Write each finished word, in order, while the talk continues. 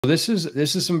This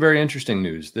is some very interesting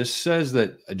news. This says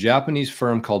that a Japanese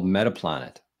firm called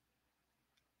Metaplanet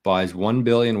buys 1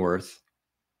 billion worth.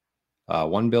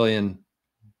 1 billion.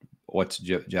 What's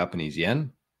Japanese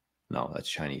yen? No, that's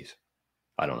Chinese.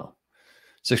 I don't know.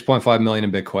 6.5 million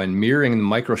in Bitcoin, mirroring the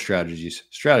MicroStrategy's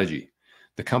strategy.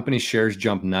 The company's shares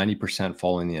jumped 90%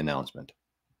 following the announcement.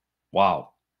 Wow.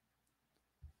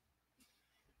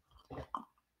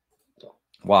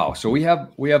 Wow. So we have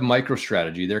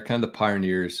MicroStrategy. They're kind of the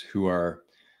pioneers who are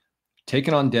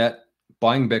taking on debt,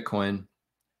 buying Bitcoin.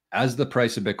 As the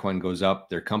price of Bitcoin goes up,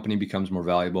 their company becomes more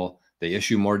valuable. They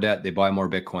issue more debt. They buy more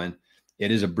Bitcoin. It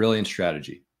is a brilliant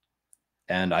strategy.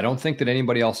 And I don't think that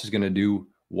anybody else is going to do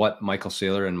what Michael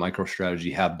Saylor and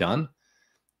MicroStrategy have done.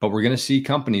 But we're going to see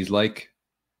companies like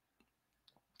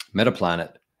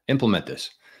Metaplanet implement this.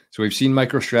 So we've seen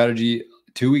MicroStrategy.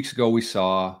 2 weeks ago, we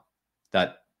saw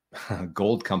that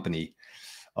gold company.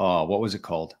 What was it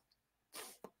called?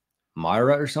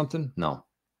 Myra or something? No.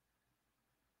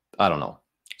 I don't know.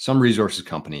 Some resources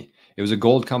company. It was a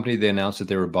gold company. They announced that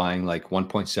they were buying like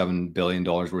 $1.7 billion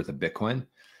worth of Bitcoin.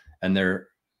 And their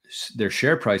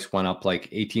share price went up like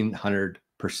 1,800%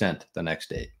 the next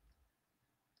day.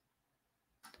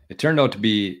 It turned out to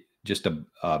be just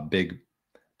a big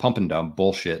pump and dump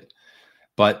bullshit.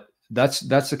 But that's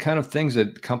the kind of things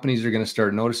that companies are going to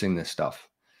start noticing this stuff.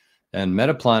 And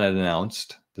Metaplanet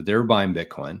announced that they were buying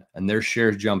Bitcoin, and their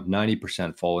shares jumped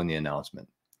 90% following the announcement.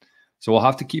 So we'll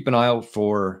have to keep an eye out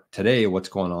for today what's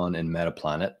going on in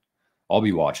Metaplanet. I'll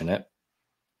be watching it.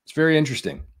 It's very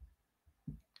interesting.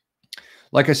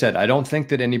 Like I said, I don't think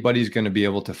that anybody's going to be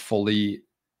able to fully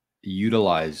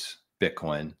utilize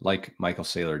Bitcoin like Michael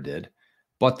Saylor did,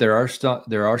 but there are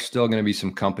still going to be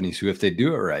some companies who, if they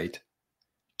do it right,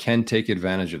 can take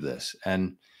advantage of this.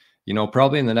 And you know,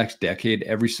 probably in the next decade,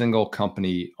 every single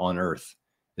company on earth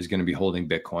is going to be holding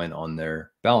Bitcoin on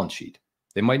their balance sheet.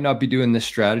 They might not be doing this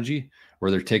strategy where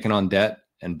they're taking on debt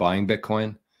and buying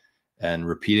Bitcoin and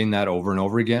repeating that over and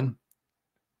over again,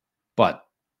 but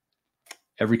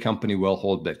every company will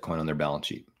hold Bitcoin on their balance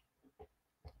sheet.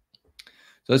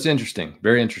 So that's interesting.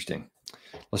 Very interesting.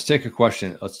 Let's take a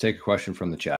question. Let's take a question from the chat.